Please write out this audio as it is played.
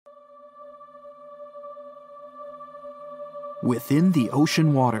Within the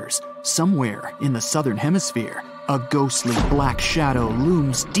ocean waters, somewhere in the southern hemisphere, a ghostly black shadow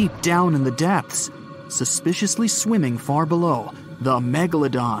looms deep down in the depths. Suspiciously swimming far below, the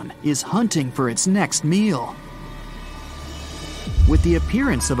Megalodon is hunting for its next meal. With the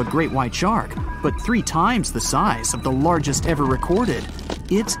appearance of a great white shark, but 3 times the size of the largest ever recorded,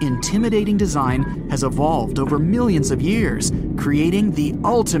 its intimidating design has evolved over millions of years, creating the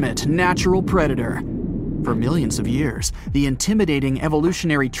ultimate natural predator. For millions of years, the intimidating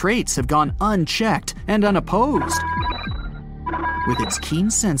evolutionary traits have gone unchecked and unopposed. With its keen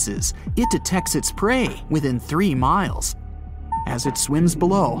senses, it detects its prey within 3 miles. As it swims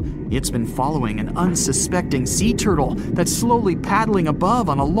below, it's been following an unsuspecting sea turtle that's slowly paddling above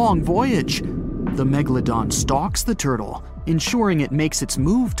on a long voyage. The Megalodon stalks the turtle, ensuring it makes its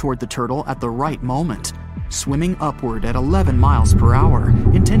move toward the turtle at the right moment, swimming upward at 11 miles per hour,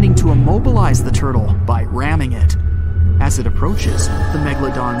 intending to immobilize the turtle by ramming it. As it approaches, the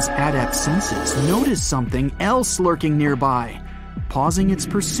Megalodon's adept senses notice something else lurking nearby. Pausing its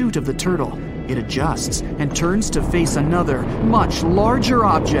pursuit of the turtle, it adjusts and turns to face another, much larger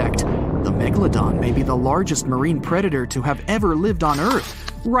object. The Megalodon may be the largest marine predator to have ever lived on Earth,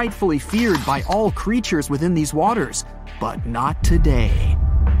 rightfully feared by all creatures within these waters, but not today.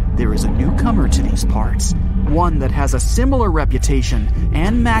 There is a newcomer to these parts, one that has a similar reputation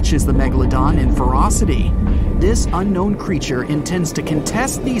and matches the Megalodon in ferocity. This unknown creature intends to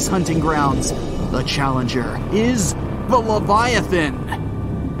contest these hunting grounds. The challenger is the Livyatan.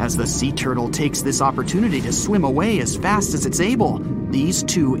 As the sea turtle takes this opportunity to swim away as fast as it's able, these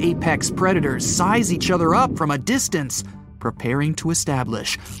 2 apex predators size each other up from a distance, preparing to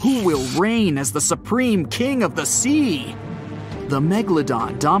establish who will reign as the supreme king of the sea. The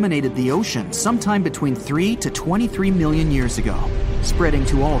Megalodon dominated the ocean sometime between 3 to 23 million years ago, spreading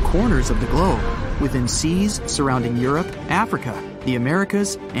to all corners of the globe, within seas surrounding Europe, Africa, the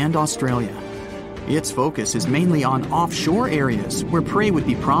Americas, and Australia. Its focus is mainly on offshore areas where prey would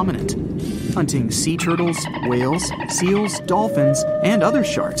be prominent, hunting sea turtles, whales, seals, dolphins, and other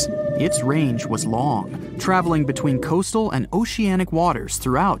sharks. Its range was long, traveling between coastal and oceanic waters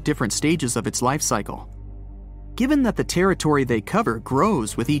throughout different stages of its life cycle. Given that the territory they cover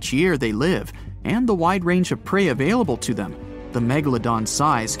grows with each year they live, and the wide range of prey available to them, the Megalodon's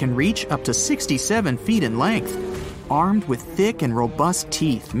size can reach up to 67 feet in length. Armed with thick and robust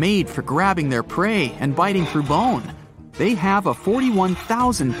teeth made for grabbing their prey and biting through bone, they have a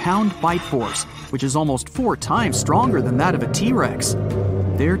 41,000-pound bite force, which is almost 4 times stronger than that of a T-Rex.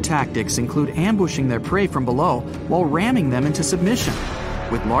 Their tactics include ambushing their prey from below while ramming them into submission.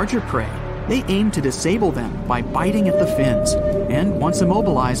 With larger prey, they aim to disable them by biting at the fins, and once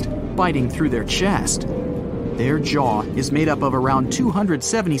immobilized, biting through their chest. Their jaw is made up of around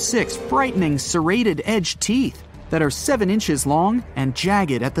 276 frightening serrated edged teeth that are 7 inches long and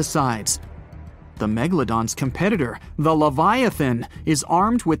jagged at the sides. The Megalodon's competitor, the Livyatan, is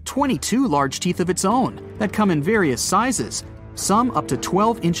armed with 22 large teeth of its own that come in various sizes, some up to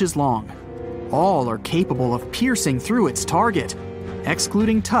 12 inches long. All are capable of piercing through its target.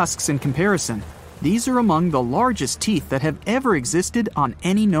 Excluding tusks in comparison, these are among the largest teeth that have ever existed on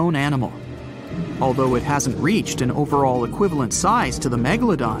any known animal. Although it hasn't reached an overall equivalent size to the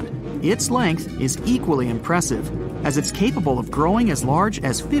Megalodon, its length is equally impressive, as it's capable of growing as large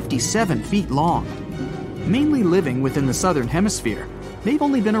as 57 feet long. Mainly living within the southern hemisphere, they've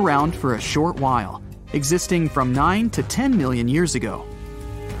only been around for a short while, existing from 9 to 10 million years ago.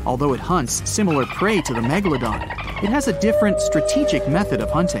 Although it hunts similar prey to the Megalodon, it has a different strategic method of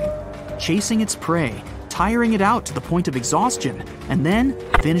hunting, chasing its prey, tiring it out to the point of exhaustion, and then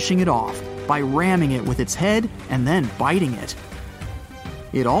finishing it off by ramming it with its head and then biting it.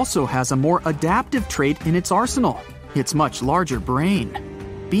 It also has a more adaptive trait in its arsenal, its much larger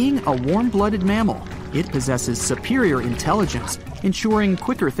brain. Being a warm-blooded mammal, it possesses superior intelligence, ensuring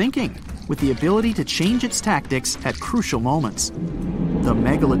quicker thinking, with the ability to change its tactics at crucial moments. The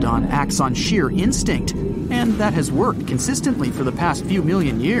Megalodon acts on sheer instinct, and that has worked consistently for the past few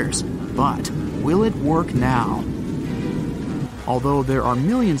million years. But will it work now? Although there are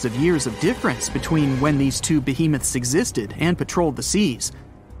millions of years of difference between when these 2 behemoths existed and patrolled the seas,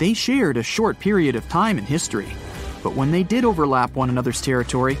 they shared a short period of time in history. But when they did overlap one another's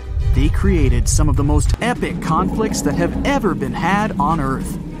territory, they created some of the most epic conflicts that have ever been had on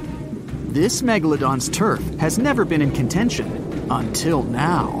Earth. This Megalodon's turf has never been in contention until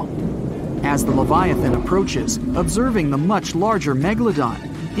now. As the Livyatan approaches, observing the much larger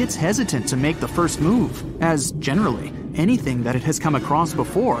Megalodon, it's hesitant to make the first move, as generally, anything that it has come across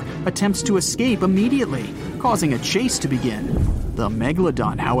before attempts to escape immediately, causing a chase to begin. The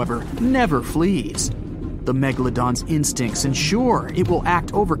Megalodon, however, never flees. The The Megalodon's instincts ensure it will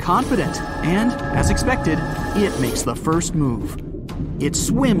act overconfident, and, as expected, it makes the first move. It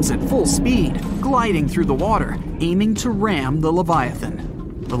swims at full speed, gliding through the water, aiming to ram the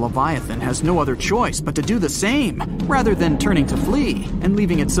Leviathan. The Leviathan has no other choice but to do the same, rather than turning to flee and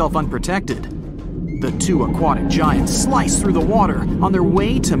leaving itself unprotected. The two aquatic giants slice through the water on their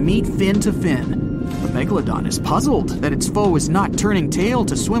way to meet fin to fin. The Megalodon is puzzled that its foe is not turning tail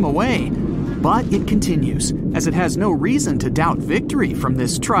to swim away, but it continues, as it has no reason to doubt victory from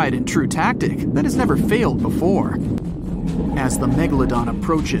this tried and true tactic that has never failed before. As the Megalodon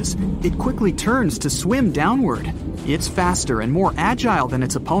approaches, it quickly turns to swim downward. It's faster and more agile than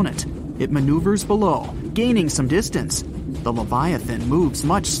its opponent. It maneuvers below, gaining some distance. The Leviathan moves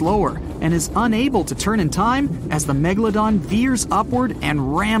much slower and is unable to turn in time as the Megalodon veers upward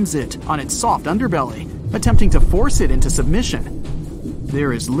and rams it on its soft underbelly, attempting to force it into submission.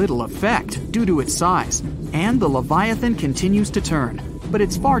 There is little effect due to its size, and the Leviathan continues to turn, but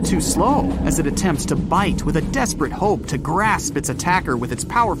it's far too slow as it attempts to bite with a desperate hope to grasp its attacker with its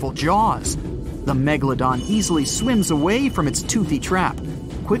powerful jaws. The Megalodon easily swims away from its toothy trap,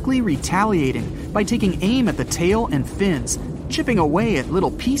 quickly retaliating by taking aim at the tail and fins, chipping away at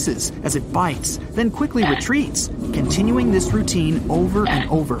little pieces as it bites, then quickly retreats, continuing this routine over and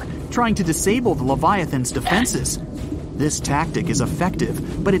over, trying to disable the Leviathan's defenses. This tactic is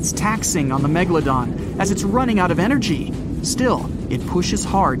effective, but it's taxing on the Megalodon as it's running out of energy. Still, it pushes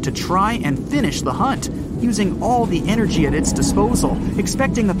hard to try and finish the hunt, using all the energy at its disposal,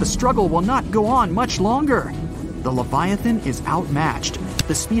 expecting that the struggle will not go on much longer. The Leviathan is outmatched.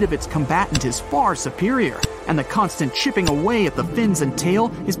 The speed of its combatant is far superior, and the constant chipping away at the fins and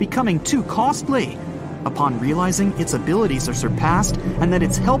tail is becoming too costly. Upon realizing its abilities are surpassed and that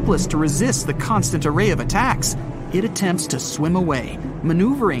it's helpless to resist the constant array of attacks, it attempts to swim away,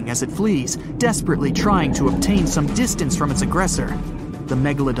 maneuvering as it flees, desperately trying to obtain some distance from its aggressor. The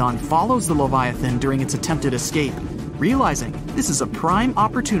Megalodon follows the Leviathan during its attempted escape, realizing this is a prime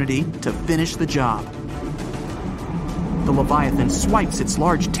opportunity to finish the job. The Leviathan swipes its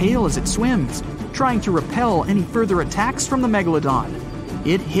large tail as it swims, trying to repel any further attacks from the Megalodon.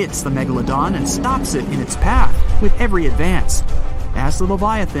 It hits the Megalodon and stops it in its path with every advance. As the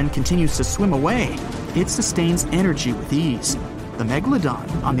Leviathan continues to swim away, it sustains energy with ease. The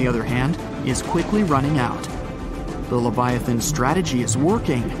Megalodon, on the other hand, is quickly running out. The Leviathan's strategy is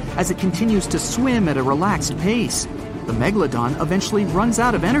working as it continues to swim at a relaxed pace. The Megalodon eventually runs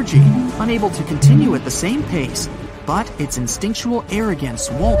out of energy, unable to continue at the same pace. But its instinctual arrogance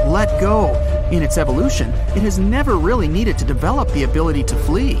won't let go. In its evolution, it has never really needed to develop the ability to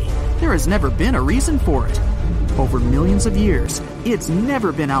flee. There has never been a reason for it. Over millions of years, it's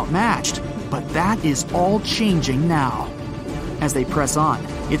never been outmatched, but that is all changing now. As they press on,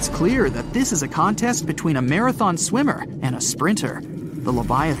 it's clear that this is a contest between a marathon swimmer and a sprinter. The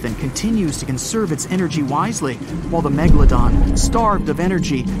Leviathan continues to conserve its energy wisely, while the Megalodon, starved of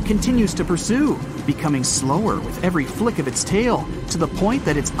energy, continues to pursue, becoming slower with every flick of its tail, to the point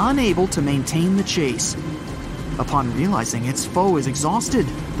that it's unable to maintain the chase. Upon realizing its foe is exhausted,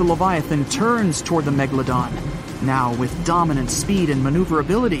 the Leviathan turns toward the Megalodon. Now, with dominant speed and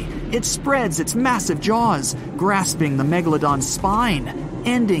maneuverability, it spreads its massive jaws, grasping the Megalodon's spine,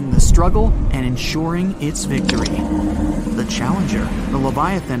 ending the struggle and ensuring its victory. The challenger, the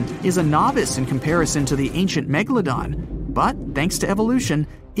Leviathan, is a novice in comparison to the ancient Megalodon, but thanks to evolution,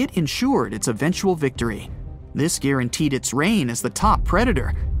 it ensured its eventual victory. This guaranteed its reign as the top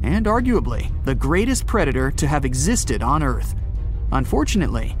predator, and arguably the greatest predator to have existed on Earth.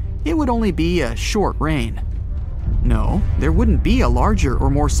 Unfortunately, it would only be a short reign. No, there wouldn't be a larger or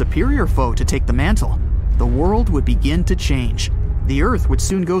more superior foe to take the mantle. The world would begin to change. The Earth would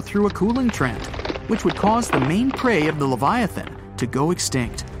soon go through a cooling trend, which would cause the main prey of the Leviathan to go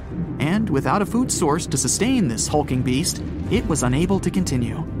extinct. And without a food source to sustain this hulking beast, it was unable to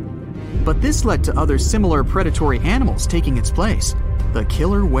continue. But this led to other similar predatory animals taking its place. The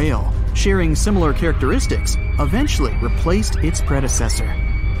killer whale, sharing similar characteristics, eventually replaced its predecessor.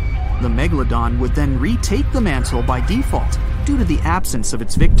 The Megalodon would then retake the mantle by default due to the absence of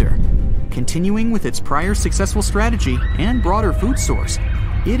its victor. Continuing with its prior successful strategy and broader food source,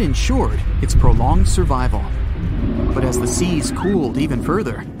 it ensured its prolonged survival. But as the seas cooled even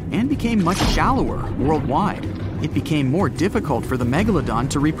further and became much shallower worldwide, it became more difficult for the Megalodon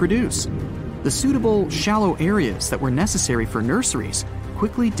to reproduce. The suitable shallow areas that were necessary for nurseries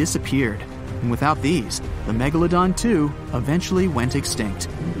quickly disappeared, and without these, the Megalodon too eventually went extinct.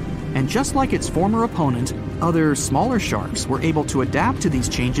 And just like its former opponent, other smaller sharks were able to adapt to these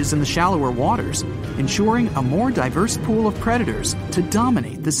changes in the shallower waters, ensuring a more diverse pool of predators to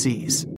dominate the seas.